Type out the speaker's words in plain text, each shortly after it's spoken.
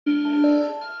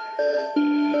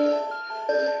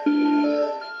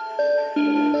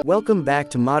Welcome back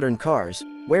to Modern Cars,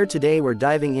 where today we're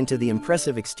diving into the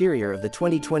impressive exterior of the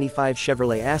 2025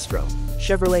 Chevrolet Astro.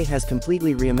 Chevrolet has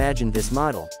completely reimagined this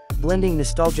model, blending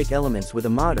nostalgic elements with a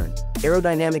modern,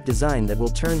 aerodynamic design that will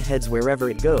turn heads wherever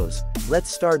it goes. Let's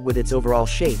start with its overall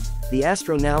shape. The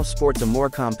Astro now sports a more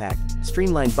compact,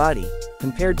 streamlined body.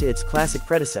 Compared to its classic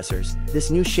predecessors,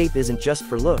 this new shape isn't just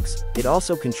for looks, it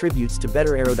also contributes to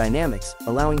better aerodynamics,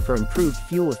 allowing for improved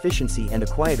fuel efficiency and a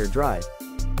quieter drive.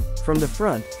 From the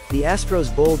front, the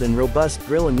Astro's bold and robust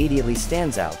grille immediately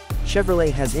stands out.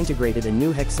 Chevrolet has integrated a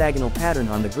new hexagonal pattern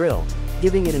on the grille,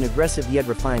 giving it an aggressive yet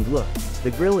refined look.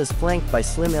 The grille is flanked by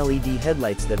slim LED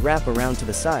headlights that wrap around to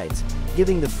the sides,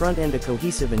 giving the front end a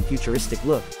cohesive and futuristic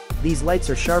look. These lights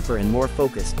are sharper and more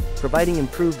focused, providing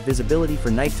improved visibility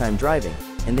for nighttime driving,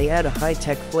 and they add a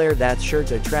high-tech flair that's sure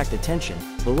to attract attention.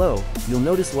 Below, you'll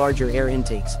notice larger air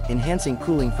intakes, enhancing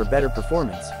cooling for better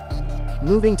performance.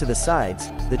 Moving to the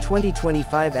sides, the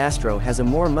 2025 Astro has a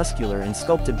more muscular and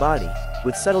sculpted body,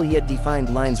 with subtle yet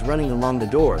defined lines running along the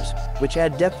doors, which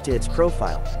add depth to its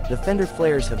profile. The fender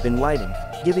flares have been widened,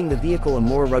 giving the vehicle a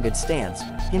more rugged stance,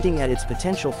 hinting at its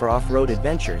potential for off-road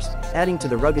adventures. Adding to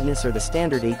the ruggedness are the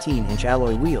standard 18-inch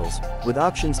alloy wheels, with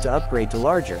options to upgrade to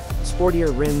larger,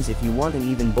 sportier rims if you want an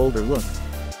even bolder look.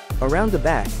 Around the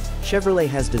back, Chevrolet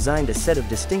has designed a set of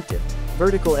distinctive,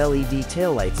 vertical LED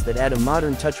taillights that add a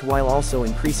modern touch while also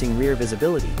increasing rear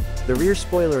visibility. The rear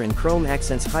spoiler and chrome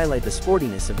accents highlight the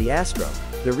sportiness of the Astro.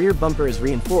 The rear bumper is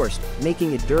reinforced,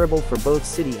 making it durable for both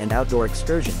city and outdoor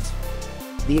excursions.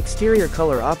 The exterior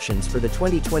color options for the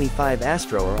 2025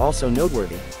 Astro are also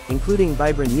noteworthy, including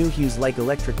vibrant new hues like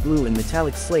electric blue and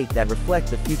metallic slate that reflect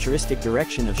the futuristic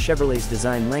direction of Chevrolet's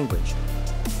design language.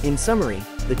 In summary,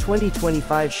 the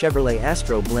 2025 Chevrolet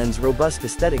Astro blends robust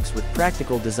aesthetics with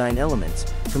practical design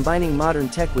elements, combining modern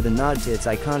tech with a nod to its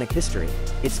iconic history.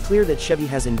 It's clear that Chevy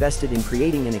has invested in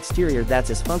creating an exterior that's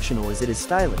as functional as it is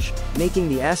stylish, making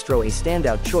the Astro a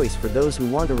standout choice for those who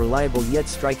want a reliable yet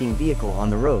striking vehicle on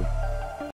the road.